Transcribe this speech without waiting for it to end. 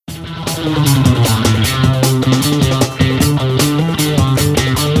Quiet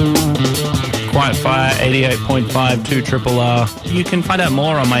Fire 88.5 2 Triple R. You can find out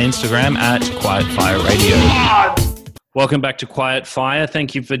more on my Instagram at Quiet Fire Radio. Welcome back to Quiet Fire.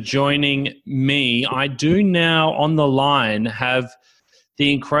 Thank you for joining me. I do now on the line have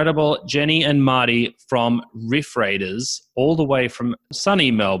the incredible Jenni and Marty from Riff Raiders, all the way from sunny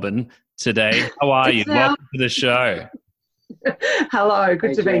Melbourne today. How are you? Welcome to the show. Hello,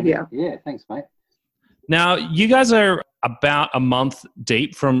 good to be here. Yeah, thanks, mate. Now, you guys are about a month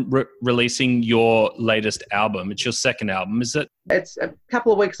deep from releasing your latest album. It's your second album, is it? It's a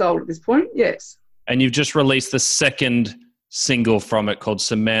couple of weeks old at this point, yes. And you've just released the second single from it called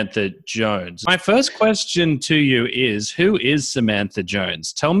Samantha Jones. My first question to you is, who is Samantha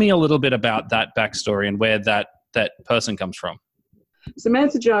Jones? Tell me a little bit about that backstory and where that person comes from.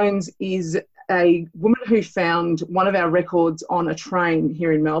 Samantha Jones is a woman who found one of our records on a train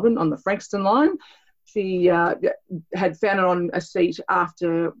here in Melbourne on the Frankston line. She had found it on a seat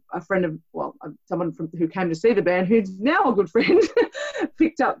after a friend of, someone who came to see the band, who's now a good friend,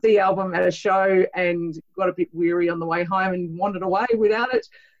 picked up the album at a show and got a bit weary on the way home and wandered away without it.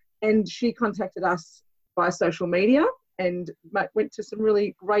 And she contacted us by social media and went to some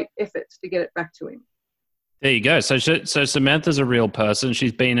really great efforts to get it back to him. There you go. So Samantha's a real person.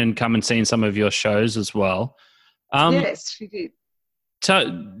 She's been and come and seen some of your shows as well. Yes, she did.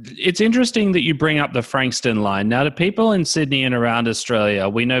 It's interesting that you bring up the Frankston line. Now, to people in Sydney and around Australia,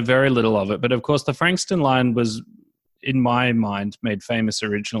 we know very little of it. But, of course, the Frankston line was, in my mind, made famous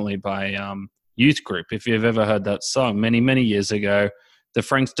originally by Youth Group. If you've ever heard that song, many, many years ago, the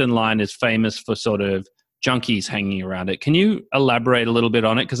Frankston line is famous for sort of junkies hanging around it. Can you elaborate a little bit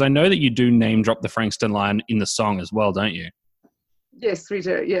on it? Because I know that you do name drop the Frankston line in the song as well, don't you? Yes, we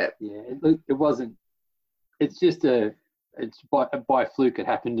do, yeah. Yeah, it wasn't. It's just it's by fluke. It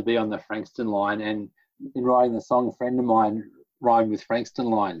happened to be on the Frankston line, and in writing the song, a friend of mine rhymed with Frankston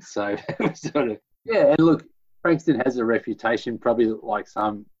lines. So it was sort of, yeah. And look, Frankston has a reputation, probably like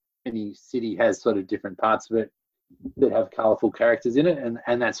any city has sort of different parts of it that have colourful characters in it,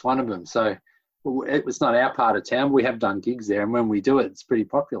 and that's one of them. So it was not our part of town. We have done gigs there, and when we do it, it's pretty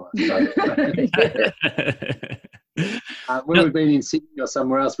popular. So, when we've been in Sydney or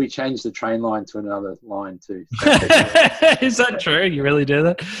somewhere else, we change the train line to another line too. So, is that true? You really do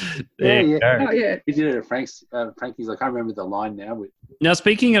that? Yeah. Oh, yeah. We did it at Frankie's. I can't remember the line now. Now,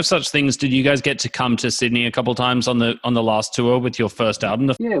 speaking of such things, did you guys get to come to Sydney a couple of times on the last tour with your first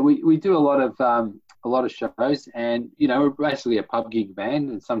album? Yeah, we do a lot of shows, and we're basically a pub gig band,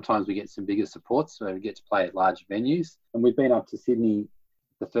 and sometimes we get some bigger supports, so we get to play at large venues. And we've been up to Sydney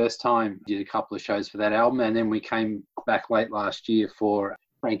the first time, did a couple of shows for that album, and then we came back late last year for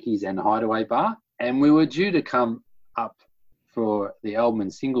Frankie's and Hideaway Bar, and we were due to come up for the album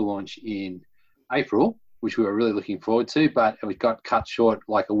and single launch in April, which we were really looking forward to, but we got cut short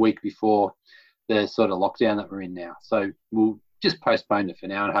like a week before the sort of lockdown that we're in now. So we'll just postpone it for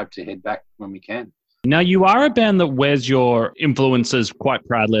now and hope to head back when we can. Now, you are a band that wears your influences quite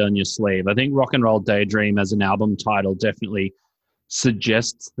proudly on your sleeve. I think Rock N Roll Daydream as an album title definitely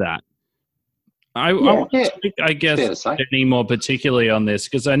suggests that. I want to speak, I guess, Jenni more particularly on this,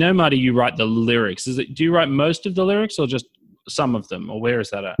 because I know, Marty, you write the lyrics. Do you write most of the lyrics or just some of them, or where is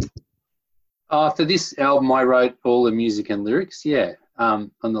that at? For this album, I wrote all the music and lyrics, yeah.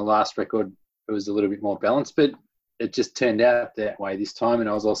 On the last record, it was a little bit more balanced, but it just turned out that way this time, and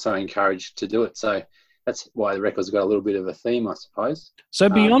I was also encouraged to do it. So that's why the record's got a little bit of a theme, I suppose. So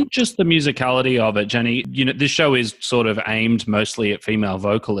beyond just the musicality of it, Jenni, this show is sort of aimed mostly at female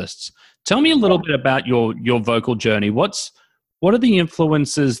vocalists. Tell me a little bit about your vocal journey. What are the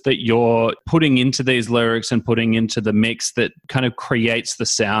influences that you're putting into these lyrics and putting into the mix that kind of creates the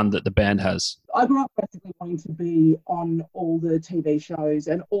sound that the band has? I grew up basically wanting to be on all the TV shows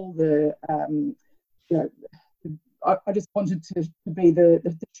and all the, I just wanted to be the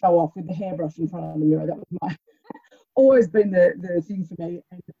show off with the hairbrush in front of the mirror. That was always been the thing for me.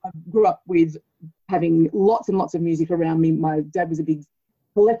 And I grew up with having lots and lots of music around me. My dad was a big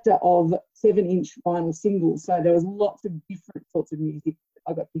collector of 7-inch vinyl singles, so there was lots of different sorts of music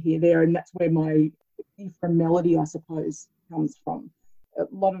I got to hear there, and that's where my different melody, I suppose, comes from. A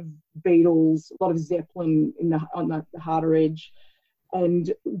lot of Beatles, a lot of Zeppelin on the harder edge,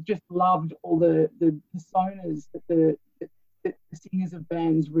 and just loved all the personas that the singers of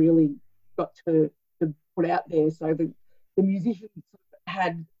bands really got to put out there. So the musicians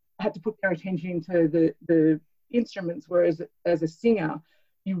had to put their attention into the instruments, whereas as a singer,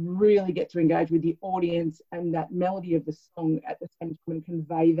 you really get to engage with the audience and that melody of the song at the same time and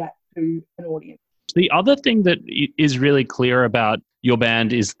convey that to an audience. The other thing that is really clear about your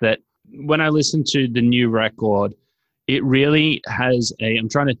band is that when I listen to the new record, it really has I'm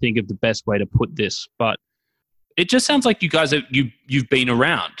trying to think of the best way to put this, but it just sounds like you guys you've been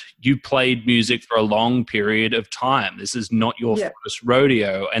around. You played music for a long period of time. This is not your first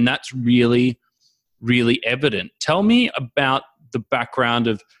rodeo, and that's really, really evident. Tell me about the background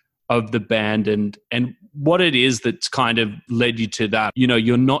of the band and what it is that's kind of led you to that. You know,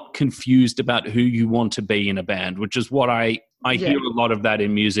 you're not confused about who you want to be in a band, which is what I hear a lot of that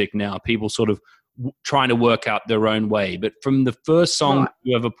in music now. People sort of trying to work out their own way. But from the first song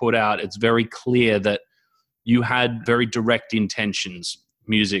you ever put out, it's very clear that you had very direct intentions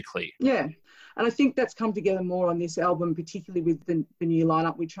musically. Yeah. And I think that's come together more on this album, particularly with the new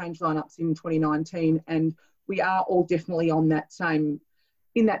lineup. We changed lineups in 2019, and we are all definitely in that same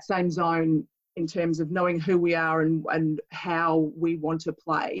zone in terms of knowing who we are and how we want to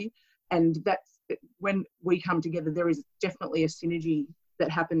play. And that's when we come together, there is definitely a synergy that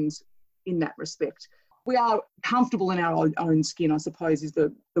happens in that respect. We are comfortable in our own skin, I suppose, is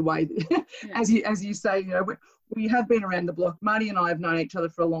the way that, as you say, you know, we have been around the block. Marty and I have known each other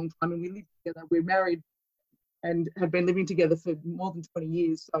for a long time, and we live together. We're married and have been living together for more than 20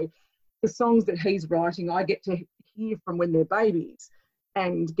 years. So the songs that he's writing, I get to hear from when they're babies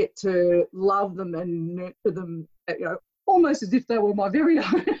and get to love them and nurture them, you know, almost as if they were my very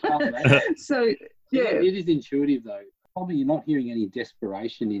own. So, yeah. It is intuitive, though. Probably you're not hearing any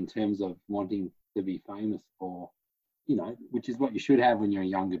desperation in terms of wanting to be famous, or, you know, which is what you should have when you're a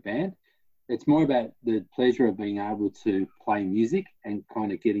younger band. It's more about the pleasure of being able to play music and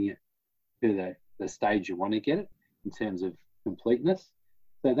kind of getting it to the stage you want to get it in terms of completeness.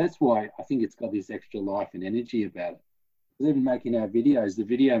 So that's why I think it's got this extra life and energy about it. Because even making our videos, the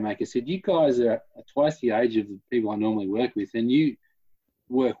video maker said, you guys are twice the age of the people I normally work with, and you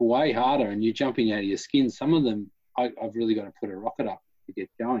work way harder and you're jumping out of your skin. Some of them, I've really got to put a rocket up to get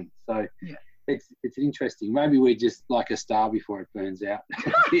going. So it's interesting. Maybe we're just like a star before it burns out.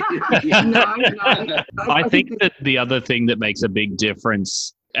 No. I think that the other thing that makes a big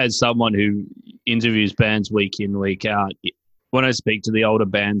difference, as someone who interviews bands week in, week out, when I speak to the older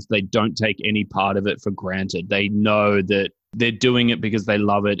bands, they don't take any part of it for granted. They know that they're doing it because they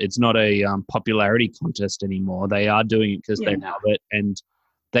love it. It's not a popularity contest anymore. They are doing it because they love it, and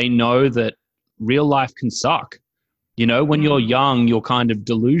they know that real life can suck. You know, when you're young, you're kind of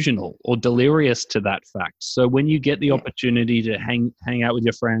delusional or delirious to that fact. So when you get the opportunity to hang out with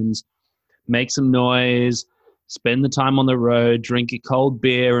your friends, make some noise, spend the time on the road, drink a cold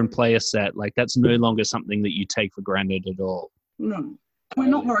beer and play a set, like that's no longer something that you take for granted at all. No, we're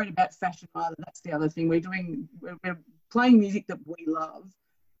not worried about fashion either. That's the other thing. We're playing music that we love,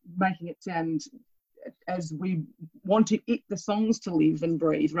 making it sound as we want the songs to live and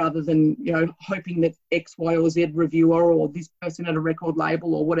breathe, rather than, you know, hoping that X, Y, or Z reviewer or this person at a record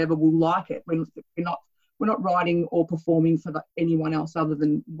label or whatever will like it. We're not writing or performing for anyone else other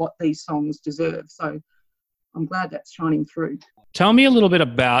than what these songs deserve. So I'm glad that's shining through. Tell me a little bit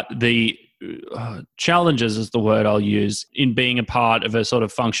about the challenges, is the word I'll use, in being a part of a sort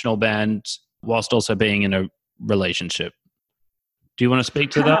of functional band whilst also being in a relationship. Do you want to speak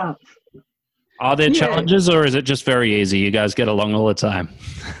to that? Are there challenges, or is it just very easy? You guys get along all the time?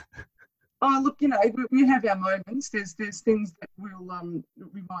 Oh, look, you know, we have our moments. There's things that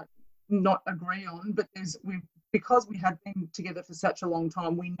we might not agree on, but because we have been together for such a long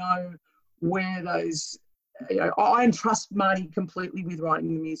time, we know where those. You know, I entrust Marty completely with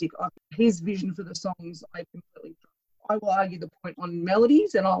writing the music. His vision for the songs, I completely trust. I will argue the point on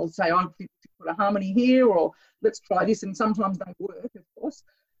melodies, and I'll say, I think we should put a harmony here, or let's try this. And sometimes they work, of course.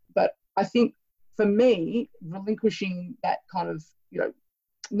 But I think for me, relinquishing that kind of, you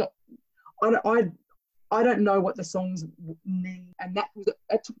know, I don't know what the songs need, and that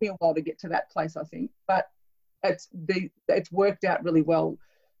took me a while to get to that place, I think. But it's worked out really well.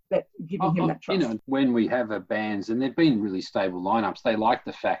 That giving him that trust. You know, when we have bands, and they've been really stable lineups, they like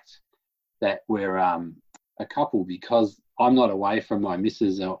the fact that we're a couple, because I'm not away from my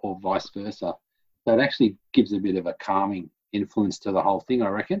missus or vice versa. So it actually gives a bit of a calming influence to the whole thing, I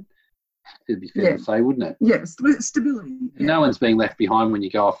reckon. It'd be fair to say, wouldn't it? Yes, stability. Yeah. No one's being left behind when you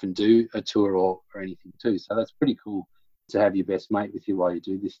go off and do a tour or anything too. So that's pretty cool to have your best mate with you while you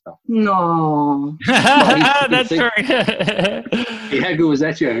do this stuff. No. That's true. How good was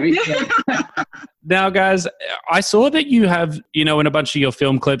that, Jeremy? Now, guys, I saw that you have, you know, in a bunch of your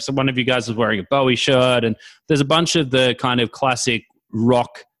film clips, one of you guys is wearing a Bowie shirt, and there's a bunch of the kind of classic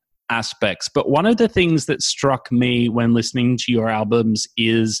rock aspects. But one of the things that struck me when listening to your albums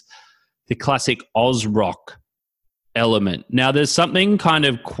is the classic Oz rock element. Now, there's something kind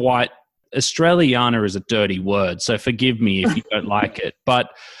of quite Australiana is a dirty word, so forgive me if you don't like it, but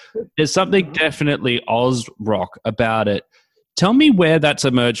there's something definitely Oz rock about it. Tell me where that's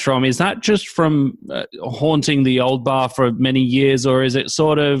emerged from. Is that just from haunting the old bar for many years, or is it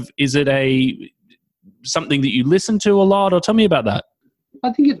something that you listen to a lot? Or tell me about that.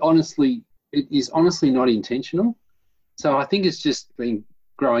 I think it is honestly not intentional. So I think it's just been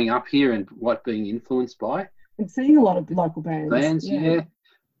growing up here and what being influenced by. And seeing a lot of local bands. Yeah.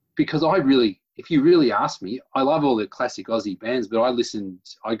 Because if you really ask me, I love all the classic Aussie bands, but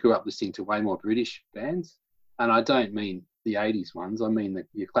I grew up listening to way more British bands. And I don't mean the 80s ones. I mean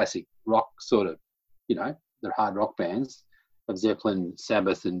your classic rock sort of, the hard rock bands of Zeppelin,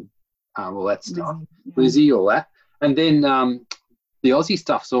 Sabbath, and all that stuff. Lizzie, all that. And then the Aussie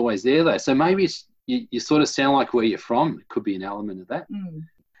stuff's always there, though. So maybe you sort of sound like where you're from. It could be an element of that.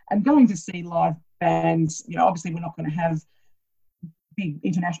 And going to see live bands, obviously we're not going to have big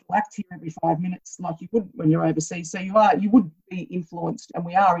international acts here every 5 minutes like you would when you're overseas. So you would be influenced, and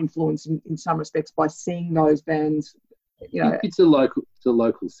we are influenced in some respects by seeing those bands. It's a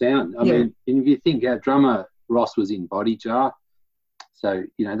local sound. I mean, if you think our drummer Ross was in Body Jar, so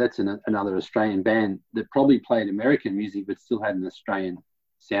that's another Australian band that probably played American music but still had an Australian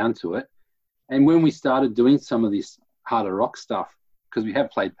sound to it. And when we started doing some of this harder rock stuff, because we have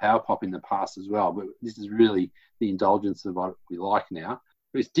played power pop in the past as well, but this is really the indulgence of what we like now.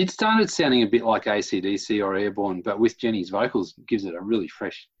 It did start sounding a bit like AC/DC or Airborne, but with Jenny's vocals, it gives it a really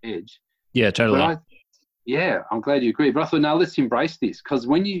fresh edge. Yeah, totally. I'm glad you agree. But I thought, no, let's embrace this, because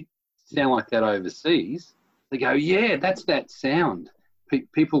when you sound like that overseas, they go, yeah, that's that sound.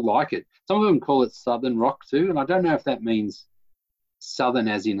 People like it. Some of them call it Southern rock too, and I don't know if that means Southern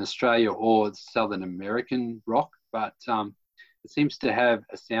as in Australia or Southern American rock, but it seems to have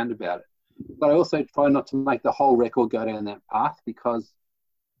a sound about it. But I also try not to make the whole record go down that path, because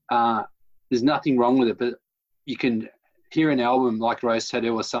there's nothing wrong with it, but you can hear an album like Rose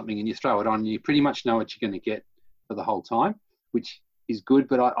Tattoo or something and you throw it on, and you pretty much know what you're going to get for the whole time, which is good.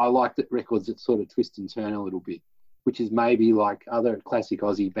 But I like that records that sort of twist and turn a little bit, which is maybe like other classic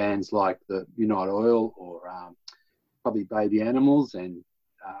Aussie bands like the Unite Oil or probably Baby Animals, and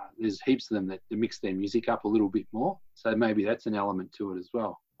there's heaps of them that mix their music up a little bit more. So maybe that's an element to it as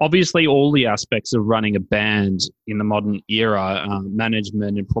well. Obviously, all the aspects of running a band in the modern era,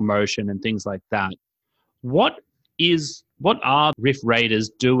 management and promotion and things like that. What are Riff Raiders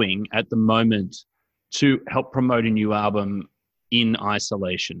doing at the moment to help promote a new album in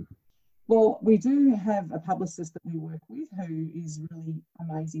isolation? Well, we do have a publicist that we work with who is really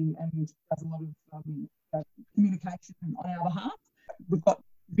amazing and does a lot of communication on our behalf. We've got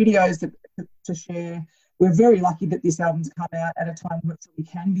videos to share. We're very lucky that this album's come out at a time where we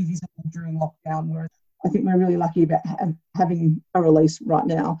can be visible during lockdown, whereas I think we're really lucky about having a release right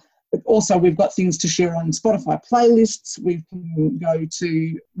now. But also we've got things to share on Spotify playlists. We can go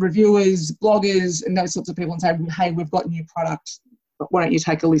to reviewers, bloggers, and those sorts of people and say, hey, we've got new product, why don't you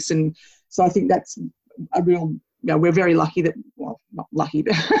take a listen? So I think that's a real, we're very lucky that, well, not lucky,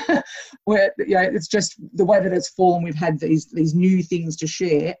 but it's just the way that it's fallen. We've had these new things to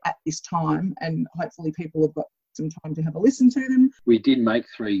share at this time, and hopefully people have got some time to have a listen to them. We did make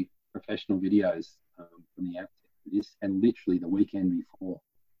 3 professional videos from the outset for this, and literally the weekend before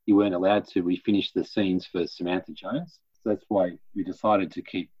you weren't allowed to, we finished the scenes for Samantha Jones. So that's why we decided to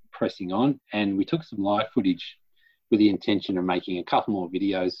keep pressing on, and we took some live footage with the intention of making a couple more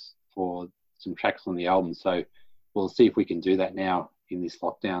videos for some tracks on the album. So we'll see if we can do that now in this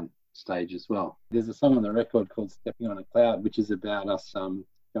lockdown stage as well. There's a song on the record called Stepping on a Cloud, which is about us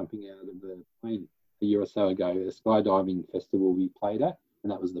jumping out of the plane a year or so ago at a skydiving festival we played at,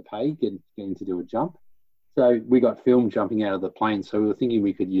 and that was the pay, getting to do a jump. So we got filmed jumping out of the plane, so we were thinking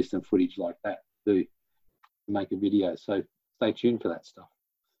we could use some footage like that to make a video. So stay tuned for that stuff.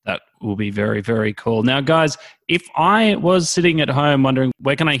 That will be very, very cool. Now, guys, if I was sitting at home wondering,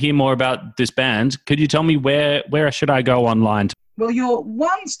 where can I hear more about this band? Could you tell me where should I go online? Well, your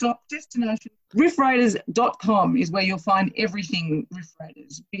one-stop destination, riffraiders.com, is where you'll find everything Riff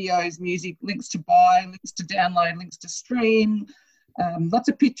Raiders. Videos, music, links to buy, links to download, links to stream, lots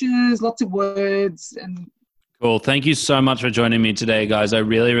of pictures, lots of words, and cool. Thank you so much for joining me today, guys. I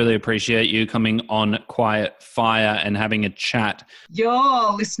really, really appreciate you coming on Quiet Fire and having a chat.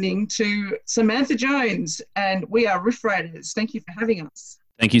 You're listening to Samantha Jones, and we are Riff Raiders. Thank you for having us.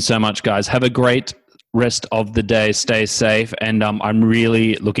 Thank you so much, guys. Have a great rest of the day. Stay safe, and I'm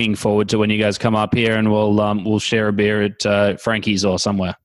really looking forward to when you guys come up here and we'll share a beer at Frankie's or somewhere.